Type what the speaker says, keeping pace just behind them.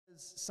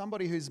As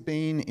somebody who's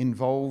been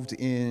involved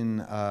in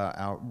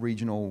our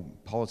regional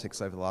politics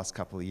over the last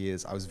couple of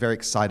years, I was very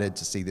excited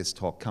to see this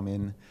talk come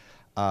in.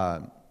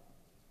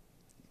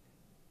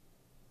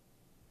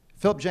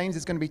 Philip James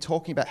is going to be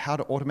talking about how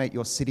to automate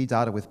your city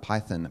data with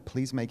Python.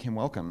 Please make him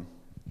welcome.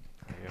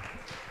 Thank you.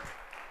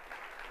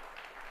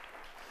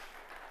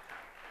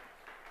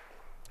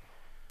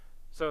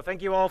 So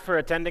thank you all for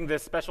attending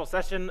this special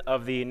session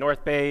of the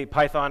North Bay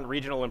Python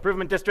Regional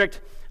Improvement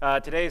District.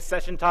 Today's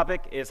session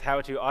topic is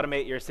how to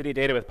automate your city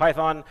data with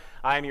Python.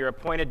 I'm your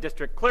appointed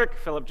district clerk,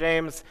 Philip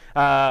James.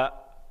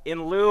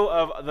 In lieu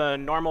of the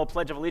normal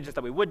Pledge of Allegiance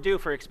that we would do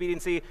for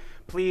expediency,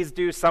 please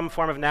do some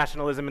form of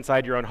nationalism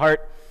inside your own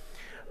heart.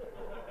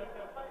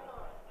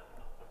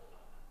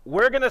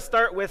 We're going to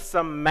start with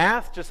some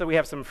math, just so we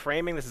have some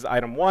framing. This is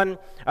item one.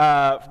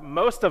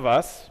 Most of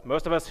us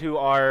who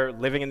are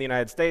living in the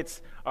United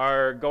States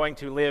are going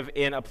to live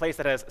in a place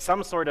that has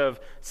some sort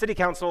of city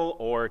council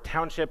or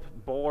township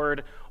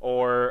board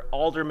or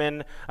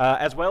alderman,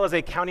 as well as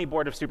a county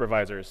board of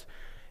supervisors.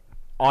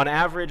 On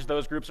average,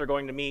 those groups are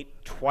going to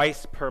meet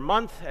twice per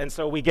month, and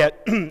so we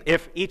get,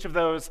 if each of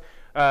those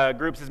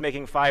groups is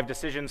making 5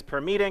 decisions per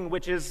meeting,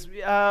 which is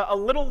a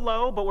little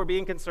low, but we're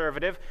being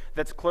conservative,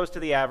 that's close to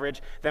the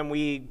average, then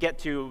we get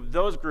to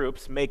those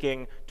groups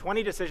making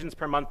 20 decisions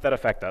per month that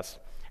affect us.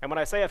 And when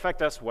I say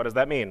affect us, what does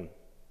that mean?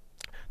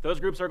 Those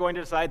groups are going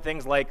to decide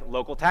things like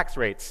local tax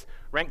rates,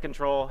 rent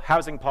control,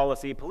 housing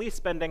policy, police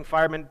spending,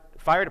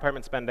 fire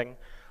department spending,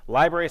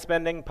 library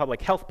spending,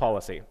 public health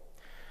policy.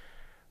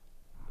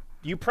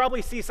 You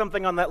probably see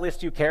something on that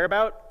list you care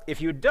about. If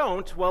you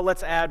don't, well,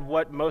 let's add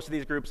what most of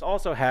these groups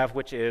also have,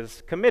 which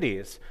is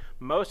committees.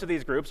 Most of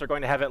these groups are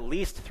going to have at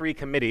least 3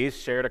 committees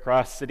shared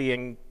across city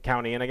and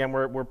county, and again,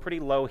 we're pretty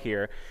low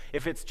here.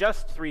 If it's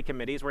just 3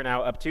 committees, we're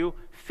now up to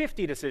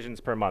 50 decisions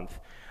per month.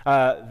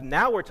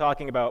 Now we're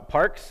talking about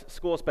parks,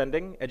 school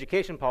spending,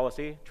 education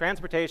policy,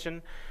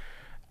 transportation,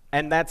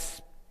 and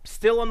that's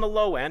still on the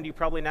low end. You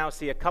probably now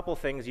see a couple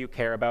things you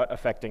care about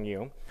affecting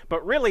you.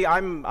 But really,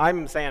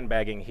 I'm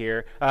sandbagging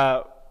here.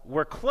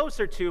 We're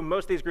closer to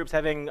most of these groups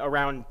having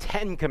around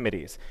 10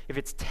 committees. If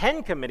it's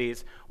 10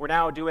 committees, we're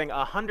now doing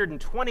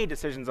 120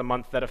 decisions a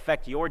month that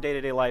affect your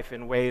day-to-day life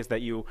in ways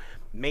that you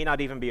may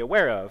not even be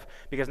aware of.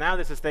 Because now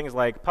this is things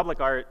like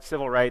public art,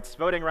 civil rights,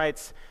 voting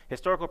rights,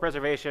 historical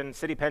preservation,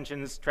 city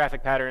pensions,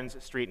 traffic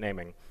patterns, street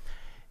naming.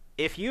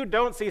 If you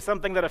don't see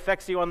something that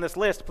affects you on this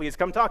list, please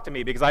come talk to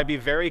me, because I'd be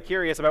very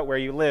curious about where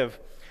you live.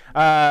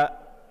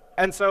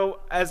 And so,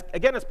 as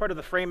part of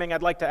the framing,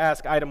 I'd like to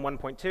ask item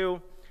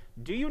 1.2,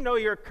 do you know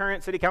your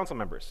current city council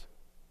members?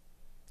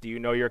 Do you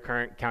know your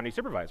current county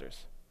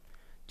supervisors?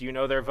 Do you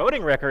know their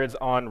voting records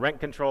on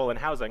rent control and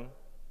housing?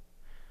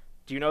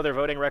 Do you know their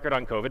voting record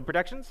on COVID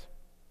protections?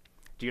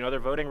 Do you know their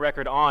voting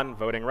record on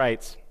voting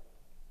rights?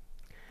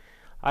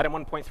 Item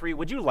 1.3,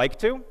 would you like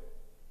to?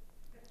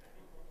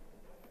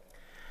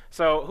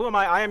 So who am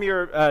I? I am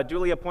your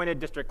duly appointed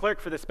district clerk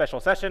for this special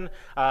session.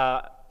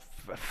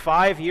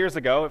 5 years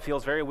ago, it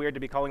feels very weird to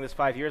be calling this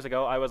 5 years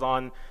ago, I was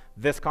on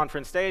this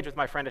conference stage with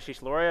my friend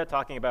Ashish Loria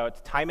talking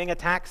about timing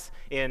attacks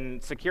in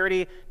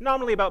security,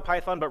 not only about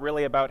Python, but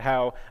really about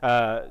how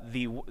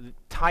the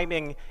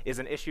timing is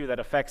an issue that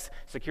affects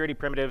security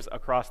primitives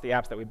across the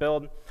apps that we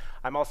build.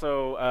 I'm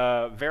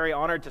also very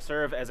honored to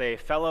serve as a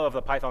fellow of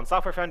the Python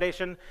Software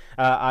Foundation.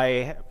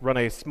 I run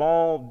a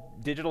small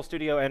digital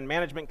studio and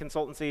management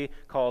consultancy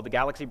called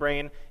Galaxy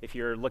Brain. If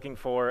you're looking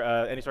for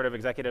any sort of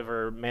executive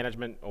or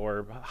management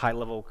or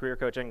high-level career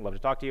coaching, love to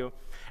talk to you.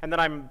 And then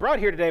I'm brought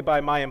here today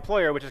by my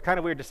employer, which is kind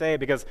of weird to say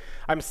because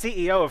I'm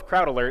CEO of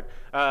CrowdAlert.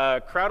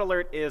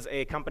 CrowdAlert is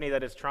a company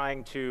that is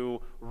trying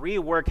to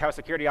rework how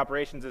security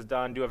operations is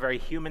done, do a very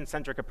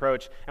human-centric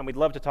approach, and we'd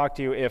love to talk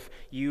to you if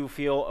you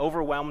feel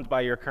overwhelmed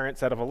by your current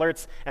set of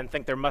alerts and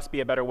think there must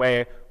be a better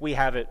way. We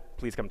have it.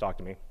 Please come talk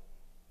to me.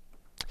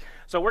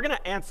 So we're going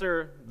to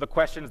answer the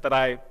questions that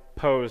I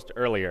posed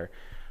earlier.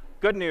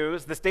 Good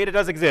news, this data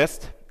does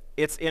exist.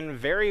 It's in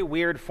very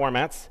weird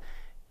formats.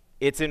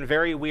 It's in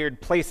very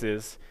weird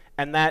places,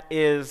 and that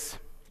is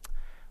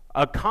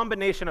a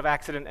combination of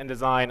accident and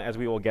design, as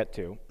we will get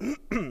to.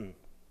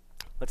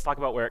 Let's talk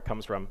about where it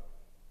comes from.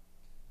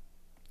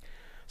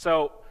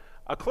 So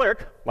a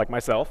clerk, like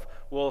myself,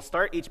 will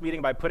start each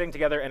meeting by putting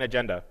together an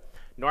agenda.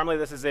 Normally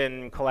this is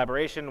in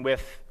collaboration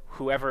with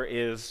whoever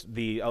is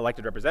the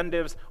elected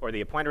representatives or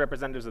the appointed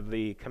representatives of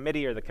the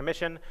committee or the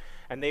commission,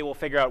 and they will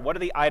figure out what are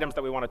the items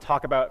that we want to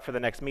talk about for the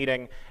next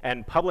meeting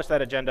and publish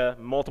that agenda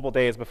multiple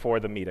days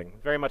before the meeting,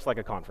 very much like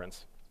a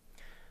conference.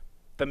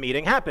 The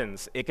meeting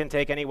happens. It can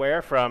take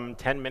anywhere from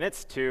 10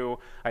 minutes to,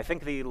 I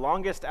think the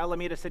longest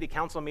Alameda City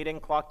Council meeting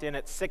clocked in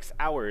at 6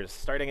 hours,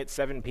 starting at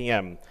 7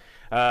 p.m.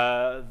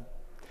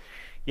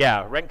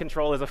 Yeah, rent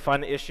control is a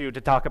fun issue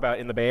to talk about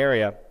in the Bay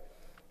Area.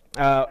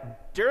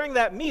 During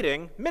that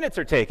meeting, minutes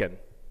are taken.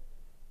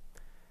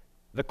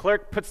 The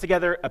clerk puts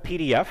together a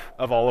PDF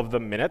of all of the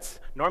minutes.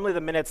 Normally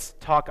the minutes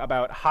talk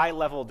about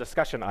high-level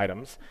discussion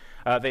items.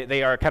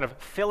 They are kind of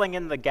filling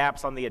in the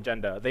gaps on the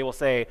agenda. They will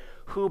say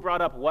who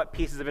brought up what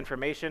pieces of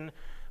information.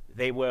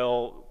 They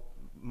will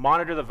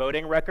monitor the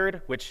voting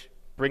record, which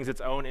brings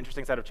its own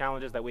interesting set of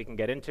challenges that we can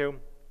get into.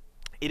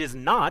 It is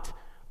not,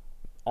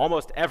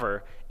 almost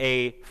ever,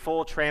 a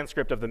full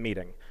transcript of the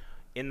meeting.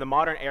 In the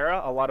modern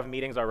era, a lot of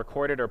meetings are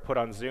recorded or put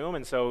on Zoom,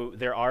 and so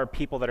there are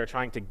people that are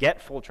trying to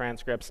get full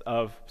transcripts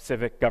of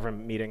civic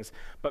government meetings.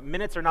 But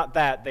minutes are not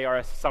that, they are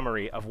a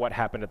summary of what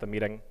happened at the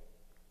meeting.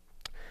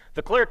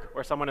 The clerk,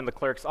 or someone in the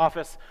clerk's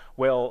office,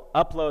 will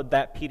upload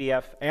that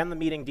PDF and the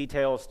meeting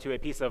details to a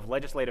piece of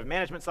legislative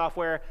management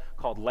software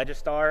called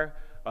Legistar,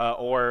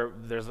 or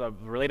there's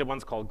related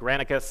ones called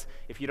Granicus.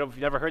 If you've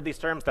never heard these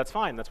terms, that's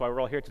fine. That's why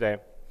we're all here today.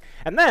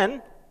 And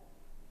then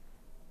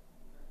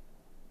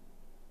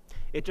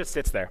it just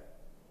sits there,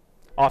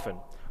 often.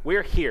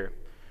 We're here.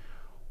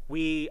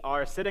 We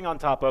are sitting on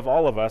top of,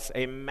 all of us,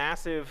 a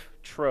massive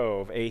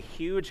trove, a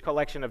huge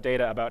collection of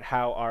data about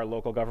how our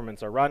local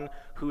governments are run,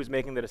 who's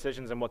making the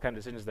decisions and what kind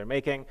of decisions they're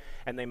making,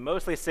 and they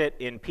mostly sit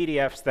in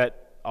PDFs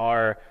that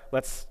are,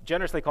 let's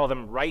generously call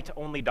them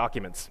write-only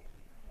documents.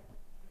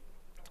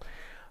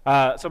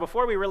 So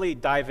before we really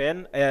dive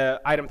in,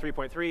 item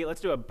 3.3,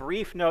 let's do a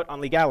brief note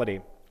on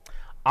legality.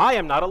 I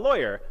am not a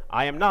lawyer.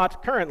 I am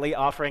not currently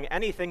offering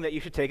anything that you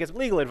should take as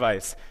legal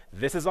advice.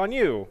 This is on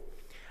you.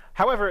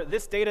 However,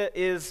 this data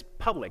is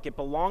public. It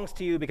belongs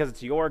to you because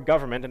it's your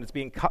government and it's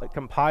being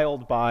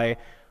compiled by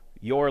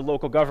your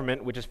local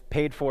government, which is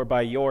paid for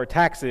by your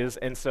taxes,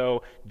 and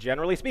so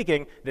generally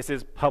speaking, this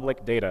is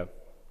public data.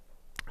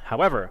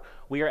 However,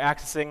 we are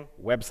accessing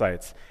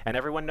websites, and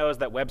everyone knows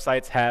that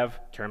websites have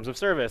terms of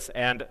service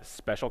and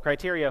special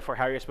criteria for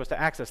how you're supposed to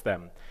access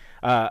them,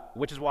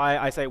 which is why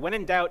I say, when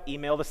in doubt,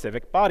 email the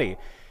civic body.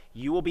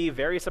 You will be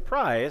very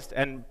surprised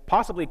and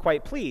possibly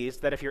quite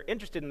pleased that if you're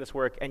interested in this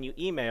work and you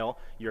email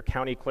your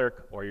county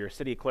clerk or your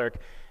city clerk,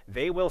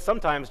 they will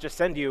sometimes just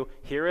send you,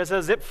 here is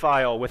a zip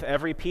file with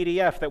every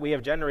PDF that we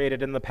have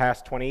generated in the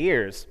past 20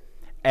 years.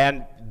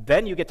 And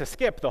then you get to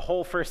skip the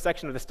whole first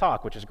section of this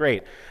talk, which is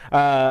great.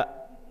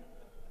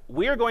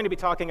 We are going to be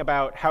talking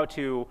about how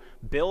to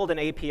build an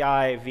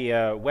API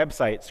via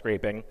website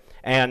scraping,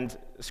 and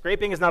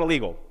scraping is not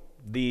illegal.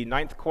 The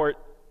Ninth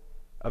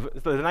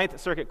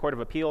Circuit Court of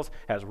Appeals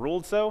has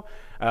ruled so,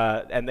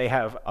 and they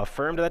have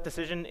affirmed that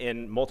decision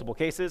in multiple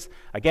cases.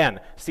 Again,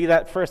 see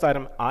that first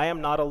item, I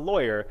am not a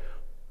lawyer,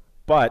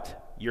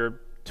 but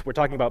we're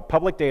talking about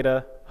public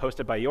data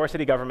hosted by your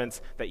city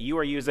governments that you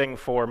are using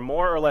for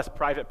more or less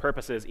private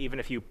purposes, even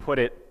if you put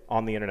it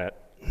on the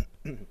internet.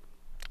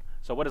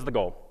 So what is the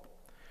goal?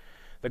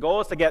 The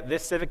goal is to get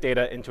this civic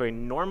data into a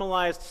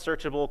normalized,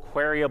 searchable,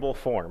 queryable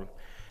form.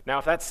 Now,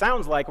 if that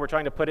sounds like we're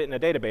trying to put it in a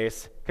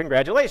database,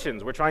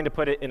 congratulations, we're trying to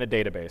put it in a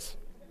database.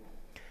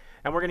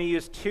 And we're going to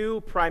use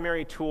two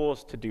primary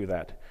tools to do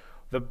that.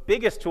 The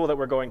biggest tool that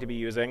we're going to be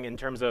using in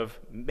terms of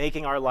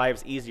making our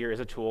lives easier is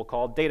a tool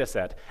called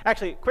Dataset.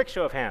 Actually, quick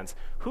show of hands.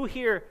 Who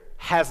here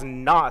has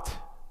not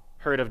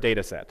heard of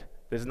Dataset?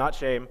 This is not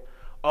shame.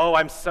 Oh,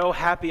 I'm so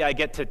happy I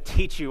get to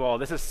teach you all.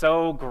 This is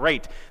so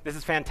great. This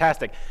is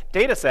fantastic.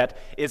 Dataset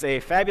is a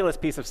fabulous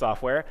piece of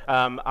software.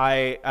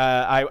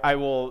 I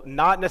will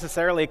not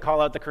necessarily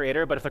call out the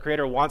creator, but if the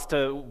creator wants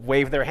to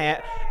wave their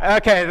hand.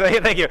 Okay,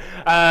 thank you.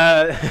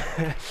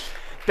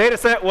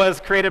 Dataset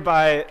was created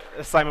by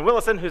Simon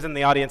Willison, who's in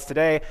the audience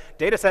today.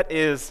 Dataset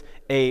is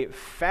a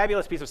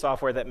fabulous piece of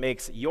software that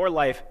makes your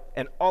life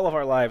and all of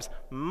our lives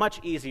much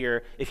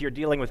easier if you're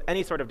dealing with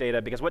any sort of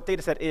data, because what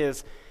Dataset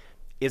is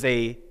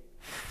a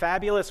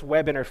fabulous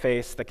web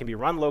interface that can be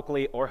run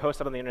locally or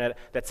hosted on the internet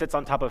that sits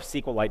on top of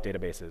SQLite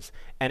databases.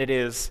 And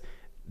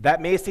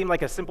that may seem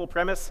like a simple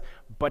premise,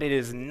 but it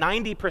is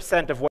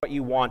 90% of what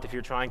you want if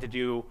you're trying to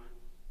do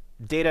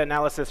data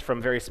analysis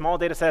from very small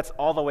data sets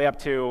all the way up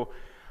to,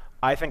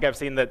 I think I've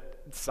seen that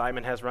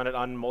Simon has run it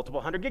on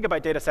multiple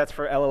 100-gigabyte data sets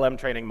for LLM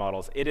training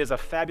models. It is a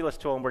fabulous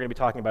tool, and we're going to be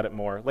talking about it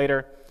more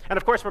later. And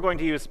of course, we're going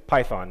to use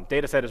Python.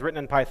 Dataset is written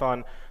in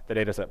Python. The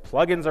Dataset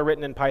plugins are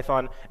written in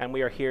Python, and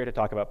we are here to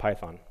talk about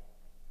Python.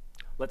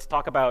 Let's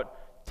talk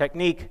about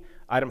technique,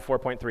 item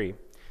 4.3.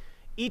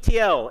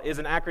 ETL is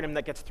an acronym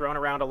that gets thrown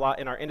around a lot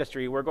in our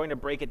industry. We're going to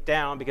break it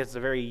down because it's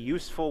a very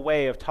useful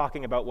way of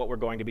talking about what we're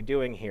going to be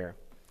doing here.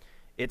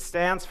 It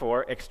stands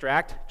for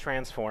extract,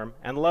 transform,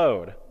 and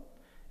load.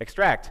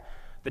 Extract.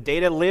 The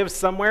data lives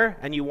somewhere,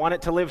 and you want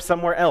it to live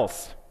somewhere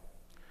else.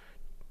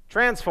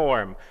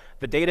 Transform.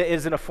 The data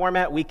is in a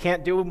format we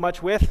can't do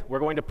much with. We're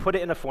going to put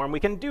it in a form we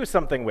can do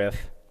something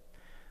with.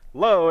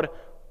 Load.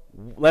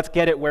 Let's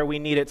get it where we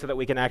need it so that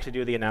we can actually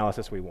do the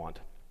analysis we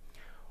want.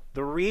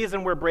 The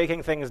reason we're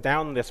breaking things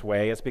down this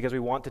way is because we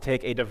want to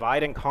take a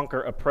divide and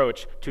conquer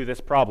approach to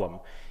this problem.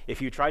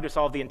 If you try to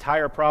solve the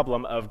entire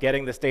problem of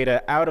getting this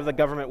data out of the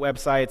government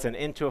websites and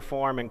into a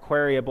form and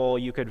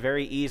queryable, you could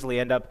very easily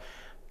end up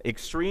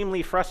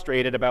extremely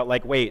frustrated about,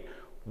 like, wait,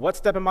 what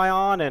step am I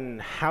on,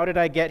 and how did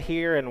I get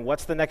here, and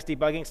what's the next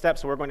debugging step?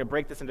 So we're going to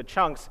break this into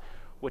chunks,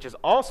 which is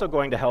also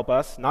going to help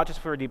us, not just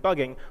for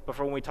debugging, but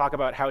for when we talk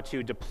about how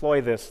to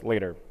deploy this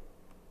later.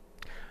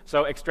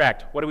 So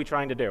extract, what are we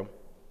trying to do?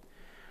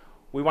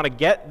 We want to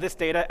get this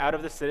data out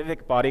of the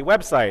civic body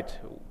website.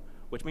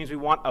 which means we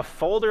want a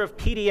folder of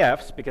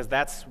PDFs, because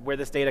that's where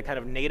this data kind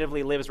of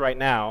natively lives right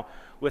now,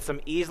 with some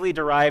easily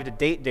derived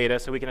date data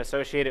so we can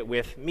associate it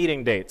with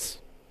meeting dates.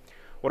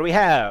 What do we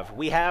have?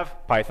 We have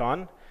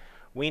Python.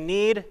 We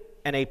need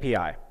an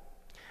API.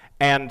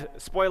 And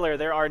spoiler,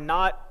 there are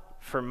not,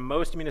 for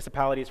most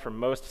municipalities, for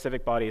most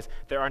civic bodies,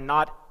 there are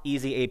not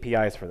easy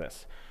APIs for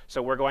this.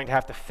 So we're going to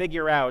have to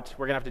figure out,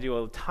 we're going to have to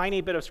do a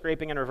tiny bit of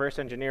scraping and reverse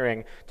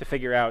engineering to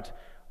figure out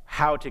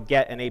how to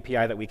get an API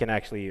that we can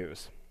actually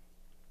use.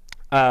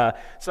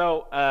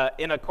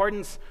 In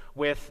accordance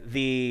with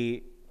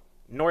the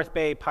North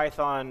Bay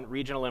Python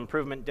Regional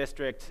Improvement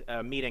District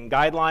meeting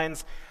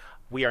guidelines,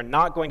 we are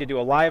not going to do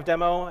a live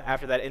demo.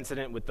 After that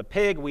incident with the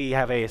pig, we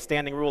have a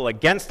standing rule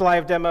against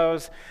live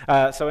demos.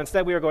 So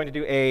instead, we are going to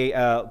do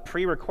a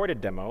pre-recorded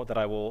demo that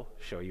I will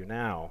show you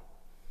now.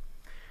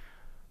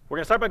 We're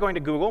going to start by going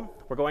to Google.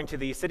 We're going to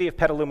the City of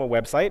Petaluma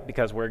website,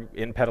 because we're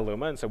in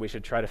Petaluma, and so we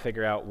should try to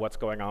figure out what's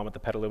going on with the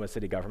Petaluma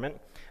city government.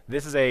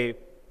 This is a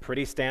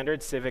pretty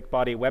standard civic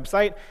body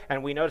website,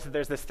 and we notice that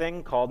there's this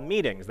thing called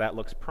meetings. That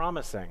looks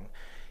promising.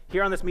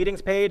 Here on this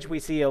meetings page,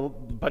 we see a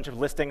bunch of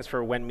listings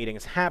for when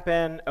meetings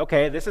happen.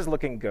 Okay, this is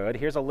looking good.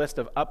 Here's a list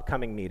of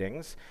upcoming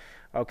meetings.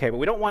 Okay, but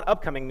we don't want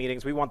upcoming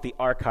meetings, we want the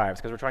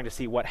archives, because we're trying to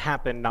see what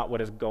happened, not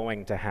what is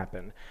going to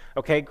happen.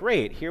 Okay,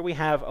 great. Here we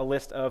have a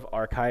list of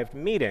archived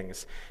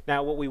meetings.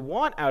 Now, what we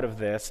want out of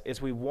this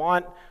is we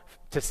want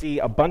to see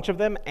a bunch of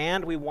them,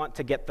 and we want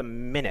to get the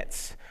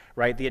minutes,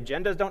 right? The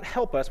agendas don't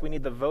help us. We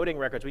need the voting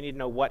records. We need to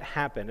know what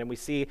happened. And we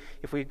see,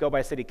 if we go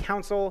by city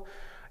council,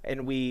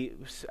 and we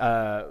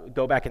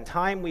go back in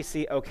time, we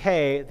see,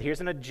 okay, here's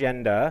an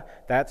agenda.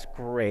 That's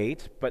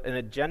great, but an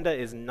agenda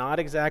is not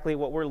exactly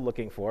what we're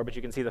looking for, but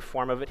you can see the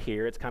form of it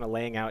here. It's kind of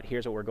laying out,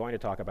 here's what we're going to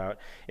talk about.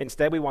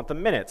 Instead, we want the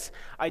minutes.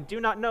 I do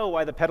not know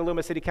why the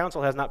Petaluma City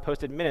Council has not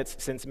posted minutes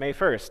since May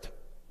 1st.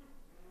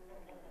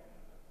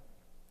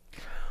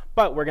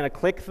 But we're going to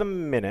click the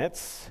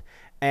minutes,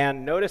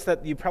 and notice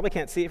that you probably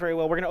can't see it very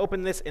well. We're going to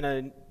open this in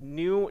a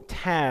new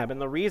tab,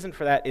 and the reason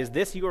for that is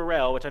this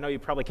URL, which I know you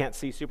probably can't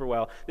see super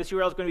well. This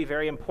URL is going to be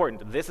very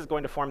important. This is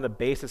going to form the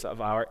basis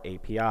of our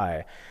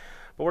API.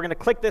 But we're going to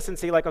click this and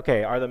see, like,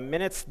 okay, are the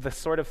minutes the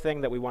sort of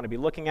thing that we want to be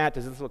looking at?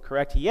 Does this look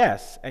correct?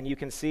 Yes. And you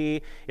can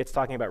see it's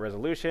talking about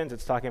resolutions.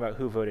 It's talking about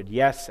who voted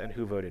yes and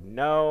who voted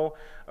no.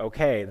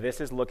 Okay,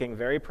 this is looking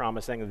very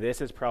promising.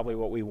 This is probably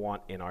what we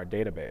want in our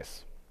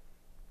database.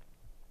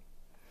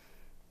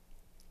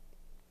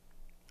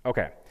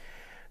 Okay,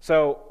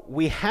 so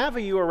we have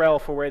a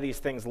URL for where these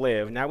things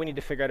live. Now we need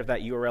to figure out if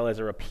that URL is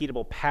a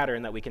repeatable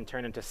pattern that we can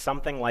turn into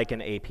something like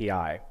an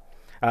API.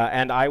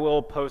 And I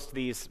will post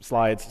these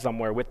slides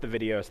somewhere with the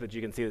video so that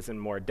you can see this in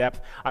more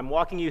depth. I'm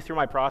walking you through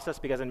my process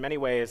because in many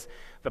ways,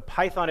 the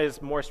Python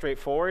is more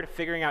straightforward.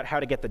 Figuring out how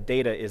to get the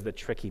data is the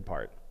tricky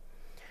part.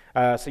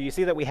 So you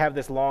see that we have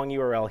this long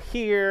URL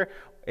here.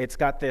 It's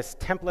got this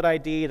template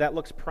ID. That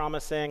looks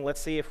promising. Let's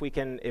see if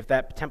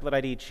that template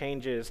ID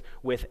changes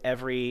with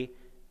every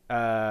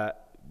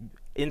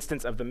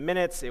instance of the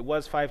minutes. It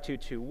was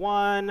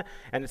 5221,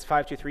 and it's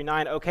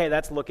 5239. Okay,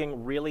 that's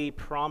looking really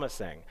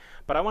promising.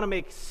 But I want to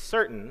make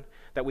certain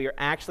that we are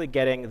actually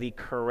getting the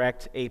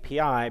correct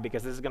API,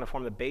 because this is going to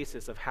form the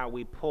basis of how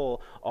we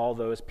pull all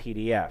those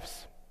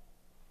PDFs.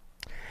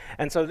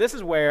 And so this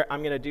is where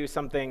I'm going to do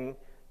something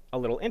a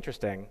little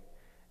interesting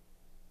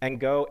and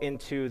go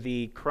into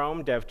the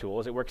Chrome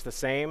DevTools. It works the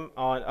same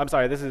on, I'm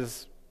sorry, this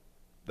is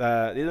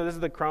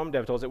the Chrome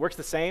DevTools. It works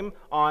the same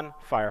on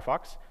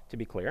Firefox, to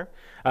be clear.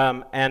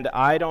 And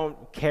I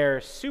don't care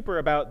super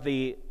about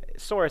the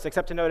source,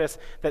 except to notice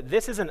that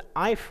this is an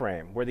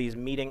iframe where these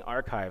meeting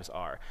archives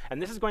are. And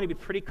this is going to be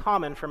pretty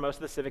common for most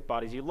of the civic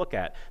bodies you look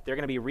at. They're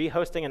going to be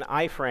rehosting an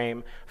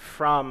iframe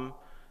from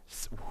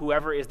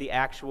whoever is the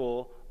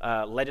actual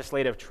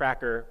legislative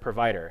tracker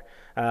provider.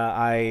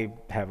 I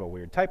have a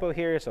weird typo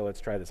here, so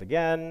let's try this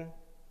again.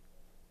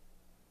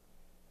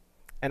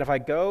 And if I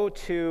go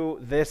to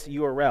this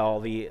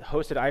URL, the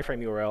hosted iframe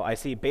URL, I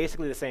see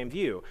basically the same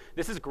view.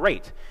 This is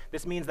great.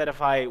 This means that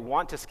if I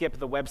want to skip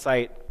the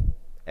website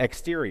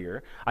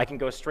exterior, I can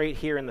go straight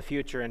here in the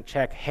future and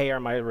check, hey,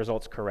 are my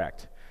results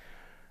correct?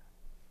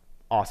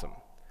 Awesome.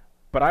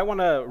 But I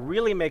want to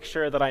really make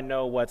sure that I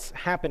know what's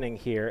happening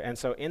here. And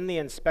so in the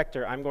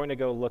inspector, I'm going to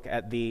go look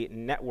at the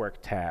network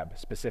tab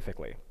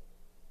specifically.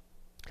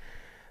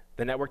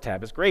 The network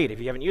tab is great if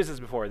you haven't used this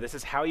before. This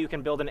is how you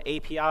can build an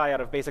API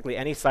out of basically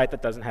any site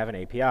that doesn't have an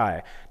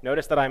API.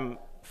 Notice that I'm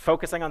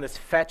focusing on this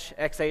fetch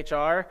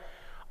XHR.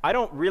 I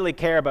don't really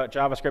care about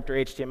JavaScript or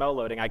HTML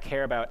loading. I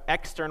care about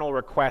external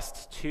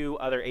requests to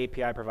other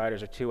API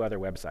providers or to other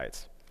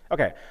websites.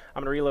 Okay, I'm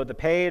going to reload the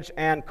page,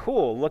 and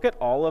cool, look at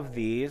all of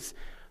these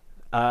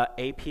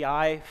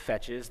API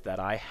fetches that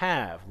I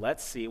have.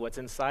 Let's see what's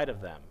inside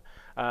of them.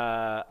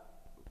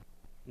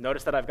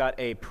 Notice that I've got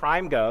a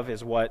PrimeGov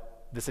is what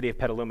the city of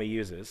Petaluma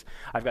uses.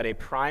 I've got a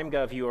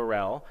PrimeGov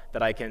URL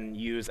that I can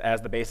use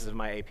as the basis of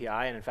my API,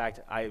 and in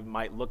fact, I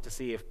might look to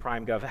see if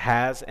PrimeGov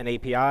has an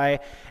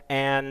API,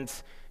 and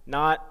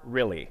not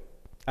really.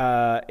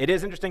 It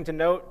is interesting to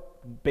note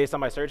based on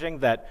my searching,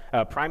 that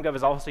PrimeGov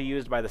is also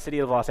used by the city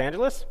of Los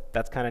Angeles.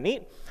 That's kind of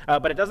neat.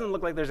 But it doesn't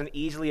look like there's an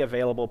easily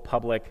available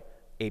public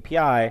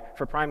API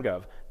for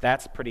PrimeGov.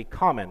 That's pretty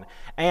common.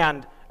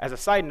 And as a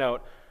side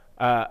note,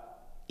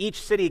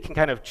 each city can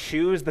kind of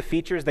choose the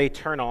features they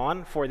turn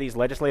on for these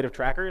legislative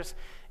trackers,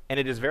 and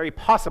it is very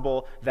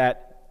possible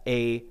that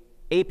a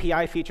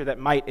API feature that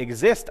might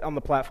exist on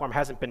the platform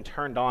hasn't been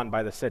turned on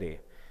by the city.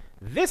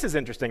 This is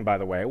interesting, by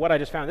the way, what I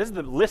just found. This is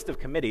the list of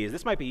committees.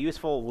 This might be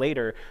useful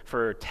later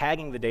for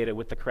tagging the data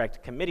with the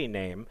correct committee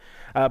name,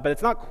 but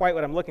it's not quite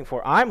what I'm looking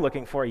for. I'm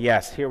looking for,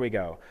 yes, here we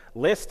go,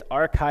 list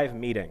archive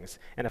meetings.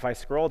 And if I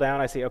scroll down,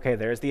 I see, okay,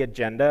 there's the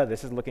agenda.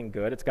 This is looking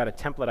good. It's got a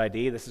template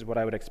ID. This is what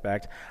I would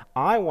expect.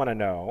 I want to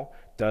know,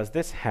 does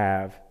this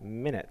have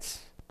minutes?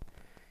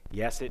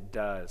 Yes, it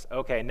does.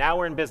 Okay, now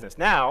we're in business.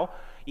 Now,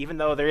 even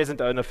though there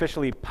isn't an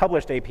officially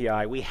published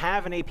API, we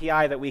have an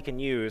API that we can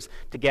use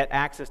to get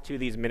access to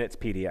these minutes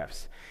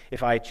PDFs.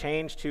 If I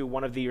change to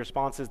one of the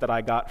responses that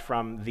I got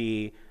from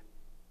the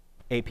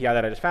API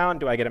that I just found,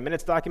 do I get a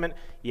minutes document?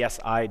 Yes,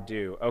 I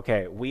do.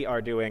 Okay, we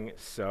are doing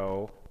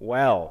so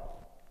well.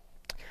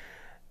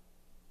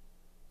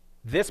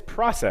 This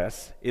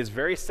process is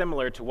very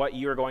similar to what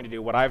you're going to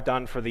do, what I've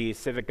done for the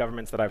civic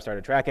governments that I've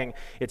started tracking.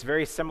 It's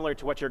very similar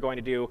to what you're going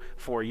to do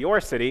for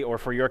your city or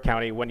for your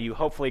county when you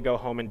hopefully go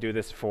home and do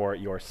this for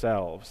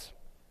yourselves.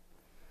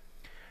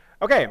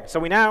 Okay, so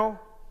we now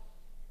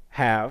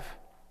have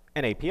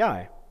an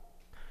API.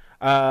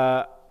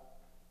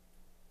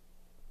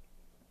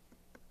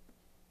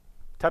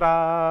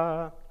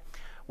 Ta-da!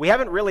 We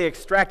haven't really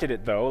extracted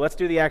it, though. Let's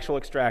do the actual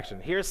extraction.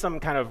 Here's some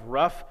kind of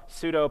rough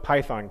pseudo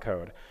Python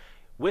code.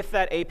 With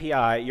that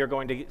API, you're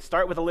going to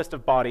start with a list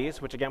of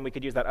bodies, which again, we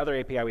could use that other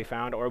API we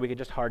found, or we could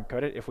just hard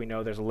code it if we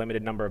know there's a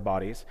limited number of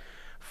bodies.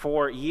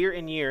 For year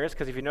in years,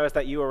 because if you notice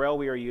that URL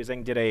we were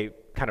using did a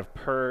kind of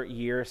per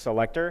year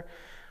selector.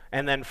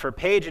 And then for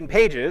page in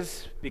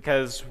pages,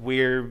 because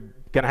we're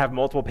going to have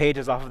multiple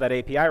pages off of that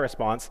API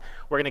response,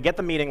 we're going to get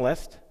the meeting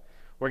list,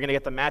 we're going to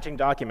get the matching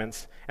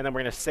documents, and then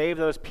we're going to save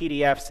those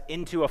PDFs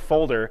into a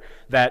folder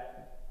that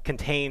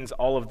contains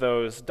all of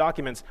those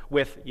documents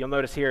with, you'll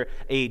notice here,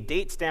 a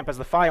date stamp as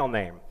the file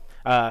name.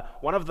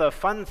 One of the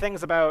fun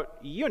things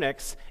about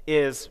Unix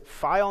is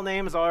file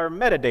names are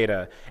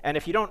metadata. And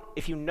if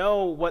you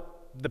know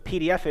what the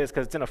PDF is,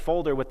 because it's in a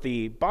folder with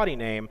the body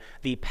name,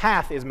 the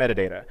path is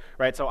metadata,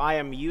 right? So I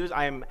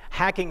am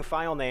hacking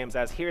file names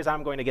as here's how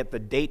I'm going to get the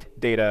date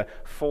data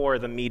for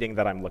the meeting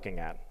that I'm looking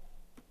at.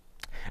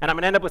 And I'm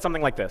going to end up with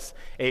something like this,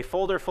 a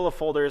folder full of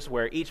folders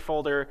where each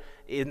folder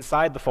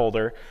inside the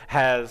folder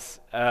has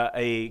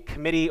a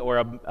committee or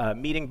a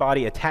meeting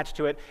body attached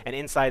to it, and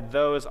inside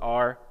those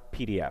are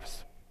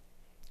PDFs.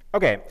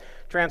 Okay,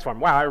 transform.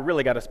 Wow, I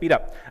really got to speed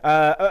up.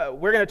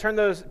 We're going to turn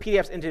those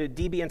PDFs into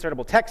DB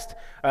insertable text.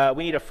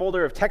 We need a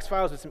folder of text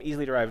files with some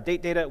easily derived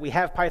date data. We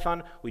have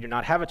Python. We do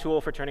not have a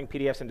tool for turning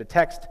PDFs into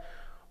text.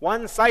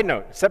 One side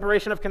note,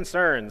 separation of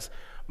concerns.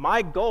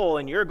 My goal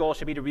and your goal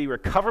should be to be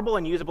recoverable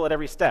and usable at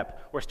every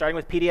step. We're starting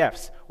with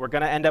PDFs. We're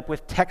going to end up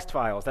with text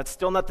files. That's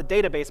still not the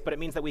database, but it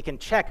means that we can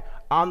check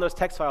on those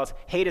text files,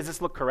 hey, does this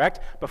look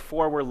correct,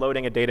 before we're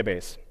loading a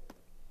database.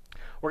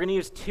 We're going to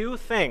use two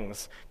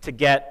things to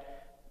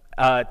get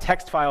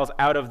text files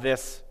out of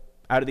these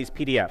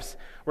PDFs.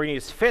 We're going to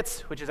use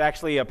fits, which is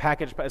actually a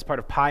package as part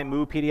of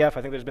PyMoo PDF.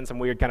 I think there's been some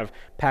weird kind of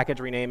package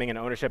renaming and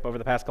ownership over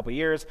the past couple of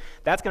years.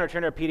 That's going to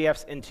turn our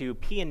PDFs into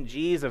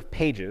PNGs of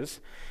pages.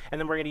 And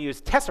then we're going to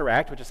use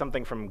Tesseract, which is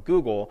something from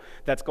Google,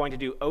 that's going to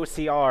do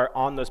OCR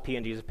on those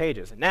PNGs of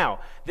pages.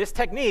 Now, this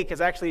technique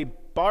is actually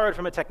borrowed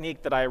from a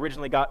technique that I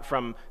originally got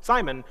from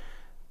Simon.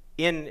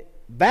 In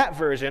that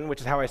version,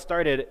 which is how I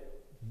started,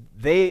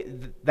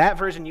 that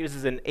version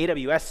uses an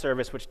AWS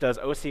service which does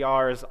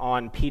OCRs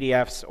on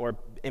PDFs or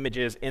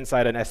images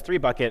inside an S3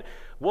 bucket.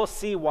 We'll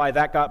see why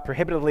that got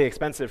prohibitively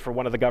expensive for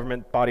one of the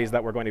government bodies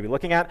that we're going to be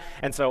looking at.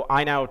 And so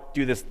I now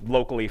do this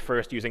locally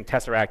first using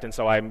Tesseract, and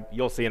so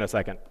you'll see in a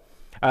second.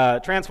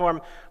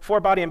 Transform for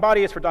body and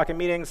body is for document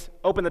meetings.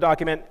 Open the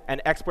document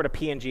and export a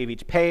PNG of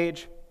each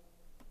page.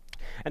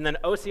 And then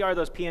OCR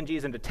those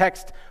PNGs into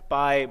text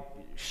by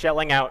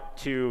shelling out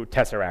to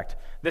Tesseract.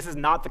 This is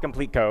not the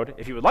complete code.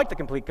 If you would like the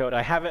complete code,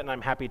 I have it, and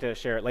I'm happy to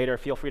share it later.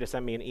 Feel free to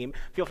send me an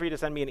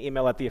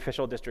email at the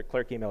official district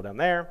clerk email down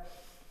there.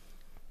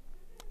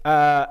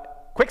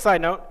 Quick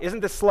side note, isn't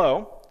this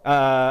slow?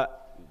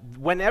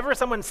 Whenever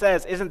someone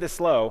says, isn't this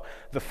slow,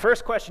 the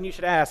first question you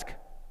should ask,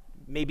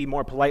 maybe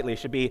more politely,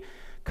 should be,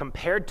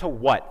 compared to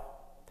what?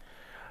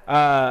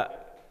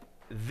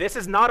 This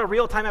is not a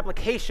real-time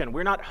application.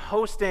 We're not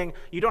hosting.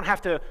 You don't have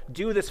to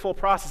do this full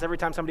process every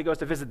time somebody goes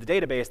to visit the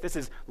database. This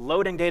is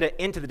loading data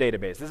into the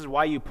database. This is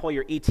why you pull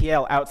your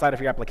ETL outside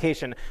of your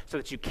application so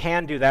that you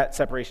can do that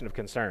separation of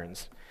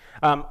concerns.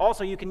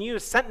 Also, you can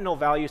use Sentinel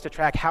values to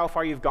track how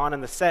far you've gone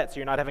in the set so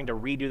you're not having to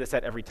redo the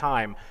set every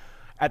time.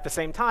 At the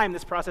same time,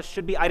 this process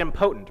should be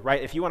idempotent,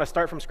 right? If you want to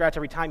start from scratch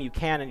every time, you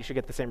can, and you should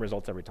get the same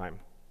results every time.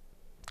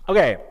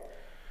 Okay.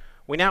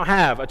 We now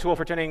have a tool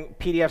for turning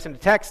PDFs into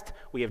text.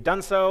 We have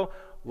done so.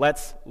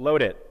 Let's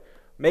load it.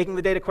 Making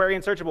the data query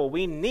and searchable,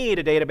 we need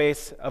a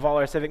database of all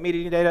our civic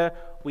media data.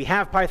 We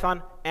have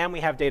Python, and we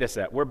have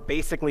dataset. We're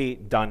basically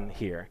done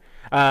here.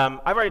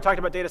 I've already talked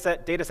about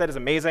dataset. Dataset is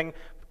amazing.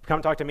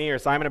 Come talk to me or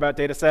Simon about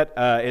dataset.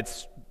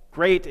 It's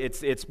great.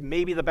 It's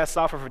maybe the best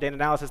software for data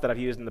analysis that I've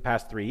used in the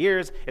past 3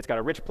 years. It's got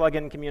a rich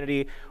plugin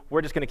community.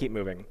 We're just going to keep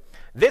moving.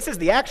 This is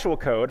the actual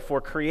code for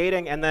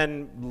creating and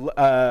then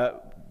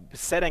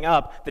setting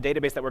up the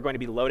database that we're going to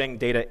be loading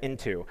data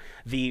into.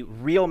 The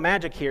real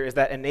magic here is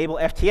that enable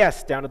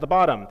FTS down at the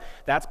bottom.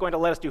 That's going to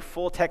let us do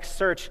full text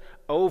search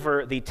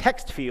over the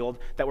text field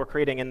that we're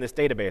creating in this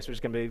database, which is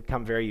going to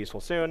become very useful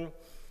soon.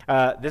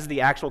 This is the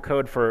actual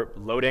code for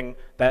loading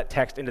that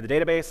text into the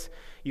database.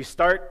 You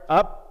start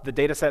up the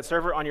dataset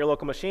server on your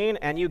local machine,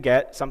 and you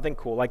get something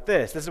cool like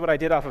this. This is what I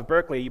did off of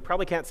Berkeley. You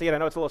probably can't see it. I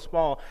know it's a little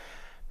small.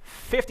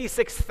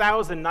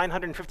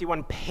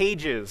 56,951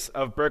 pages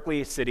of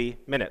Berkeley City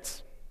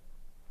minutes.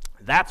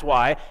 That's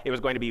why it was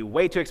going to be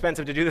way too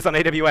expensive to do this on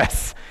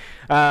AWS.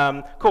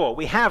 Cool,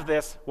 we have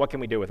this. What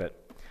can we do with it?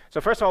 So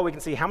first of all, we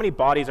can see how many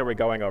bodies are we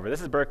going over. This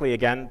is Berkeley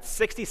again,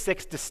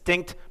 66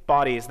 distinct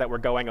bodies that we're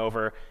going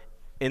over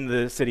in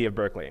the city of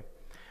Berkeley.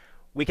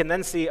 We can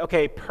then see,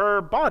 okay,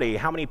 per body,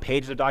 how many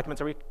pages of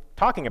documents are we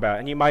talking about?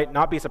 And you might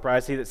not be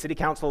surprised to see that City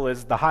Council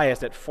is the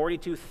highest at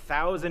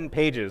 42,000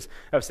 pages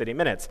of city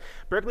minutes.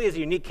 Berkeley is a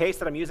unique case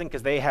that I'm using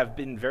because they have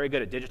been very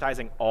good at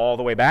digitizing all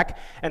the way back.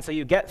 And so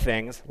you get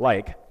things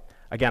like,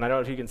 again, I don't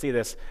know if you can see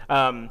this.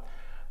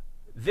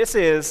 This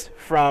is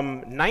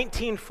from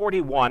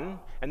 1941,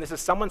 and this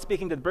is someone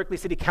speaking to the Berkeley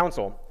City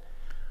Council.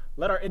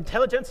 Let our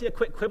intelligentsia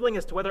quit quibbling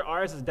as to whether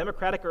ours is a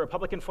democratic or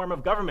republican form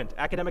of government.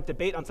 Academic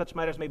debate on such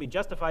matters may be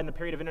justified in a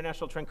period of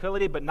international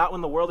tranquility, but not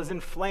when the world is in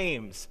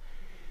flames.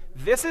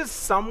 This is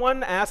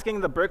someone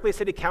asking the Berkeley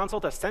City Council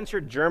to censure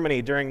Germany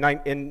in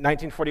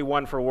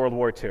 1941 for World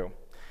War II.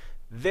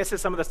 This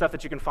is some of the stuff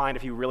that you can find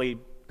if you really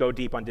go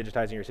deep on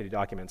digitizing your city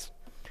documents.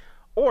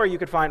 Or you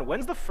could find,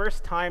 when's the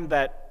first time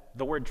that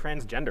the word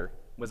transgender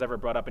was ever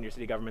brought up in your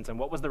city governments, and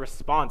what was the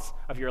response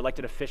of your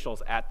elected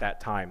officials at that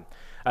time?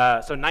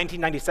 So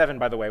 1997,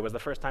 by the way, was the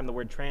first time the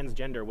word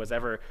transgender was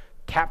ever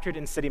captured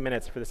in city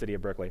minutes for the city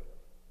of Berkeley.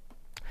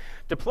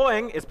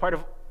 Deploying is part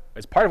of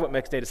what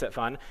makes dataset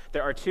fun.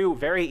 There are two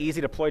very easy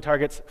deploy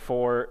targets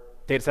for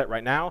dataset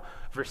right now,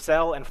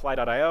 Vercel and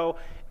Fly.io.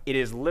 It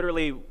is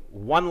literally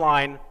one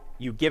line.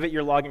 You give it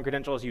your login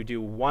credentials, you do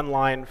one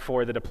line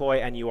for the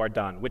deploy, and you are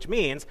done, which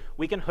means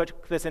we can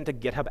hook this into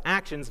GitHub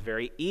Actions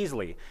very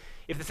easily.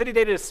 If the city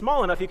data is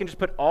small enough, you can just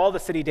put all the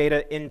city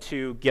data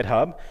into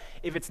GitHub.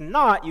 If it's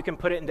not, you can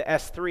put it into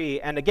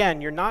S3. And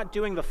again, you're not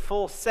doing the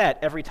full set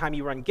every time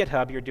you run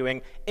GitHub. You're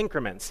doing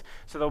increments.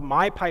 So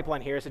my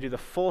pipeline here is to do the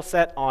full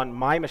set on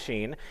my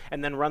machine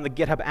and then run the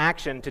GitHub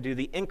action to do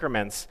the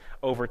increments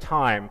over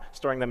time,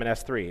 storing them in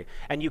S3.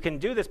 And you can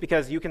do this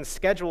because you can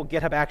schedule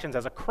GitHub Actions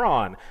as a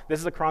cron. This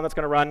is a cron that's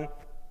going to run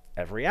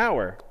every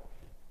hour.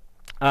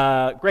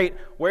 Great.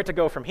 Where to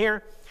go from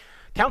here?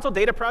 Council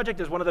Data Project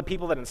is one of the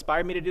people that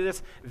inspired me to do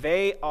this.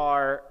 They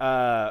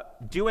are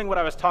doing what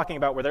I was talking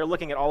about, where they're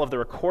looking at all of the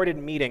recorded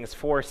meetings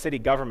for city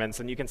governments,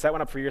 and you can set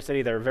one up for your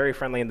city. They're very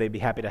friendly, and they'd be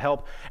happy to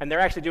help. And they're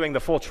actually doing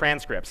the full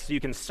transcripts, so you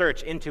can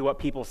search into what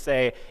people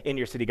say in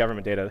your city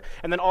government data.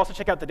 And then also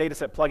check out the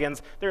dataset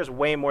plugins. There's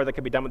way more that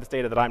could be done with this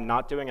data that I'm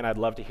not doing, and I'd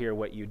love to hear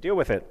what you do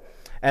with it.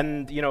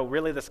 And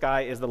really, the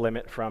sky is the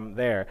limit from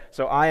there.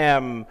 So I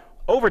am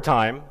over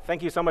time.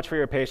 Thank you so much for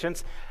your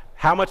patience.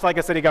 How much like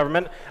a city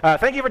government?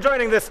 Thank you for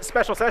joining this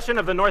special session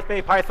of the North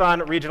Bay Python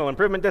Regional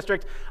Improvement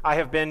District. I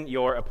have been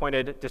your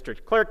appointed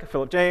district clerk,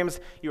 Philip James.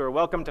 You are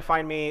welcome to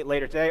find me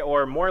later today,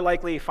 or more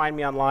likely, find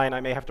me online.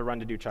 I may have to run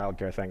to do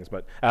childcare things,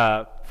 but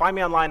find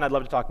me online. I'd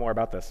love to talk more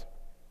about this.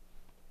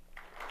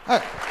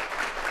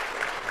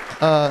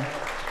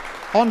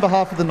 On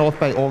behalf of the North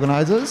Bay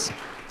organizers,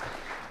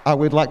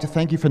 we'd like to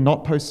thank you for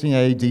not posting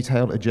a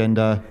detailed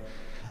agenda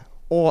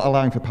or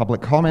allowing for public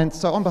comments.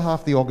 So on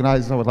behalf of the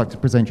organizers, I would like to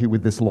present you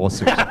with this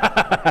lawsuit.